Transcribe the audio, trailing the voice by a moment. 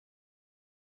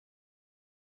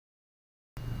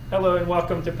Hello and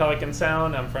welcome to Pelican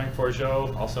Sound. I'm Frank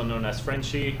Forgeot, also known as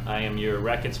Frenchie. I am your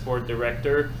racket sport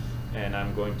director, and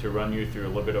I'm going to run you through a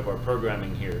little bit of our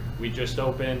programming here. We just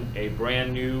opened a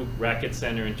brand new racket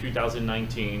center in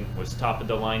 2019 with top of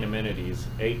the line amenities,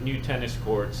 8 new tennis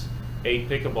courts, 8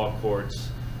 pickleball courts,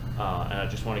 and I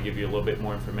just want to give you a little bit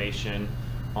more information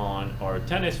on our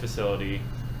tennis facility.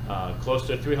 Close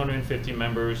to 350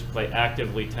 members play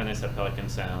actively tennis at Pelican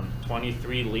Sound.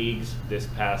 23 leagues this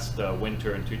past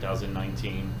winter in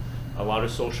 2019. A lot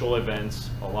of social events,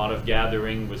 a lot of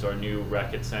gathering with our new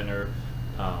racket center.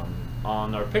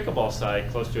 On our pickleball side,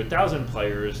 close to 1,000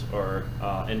 players are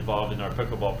involved in our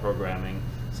pickleball programming.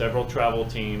 Several travel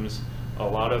teams, a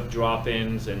lot of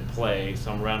drop-ins and play,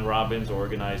 some round robins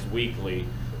organized weekly.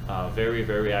 Very,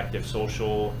 very active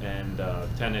social and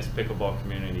tennis pickleball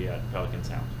community at Pelican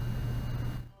Sound.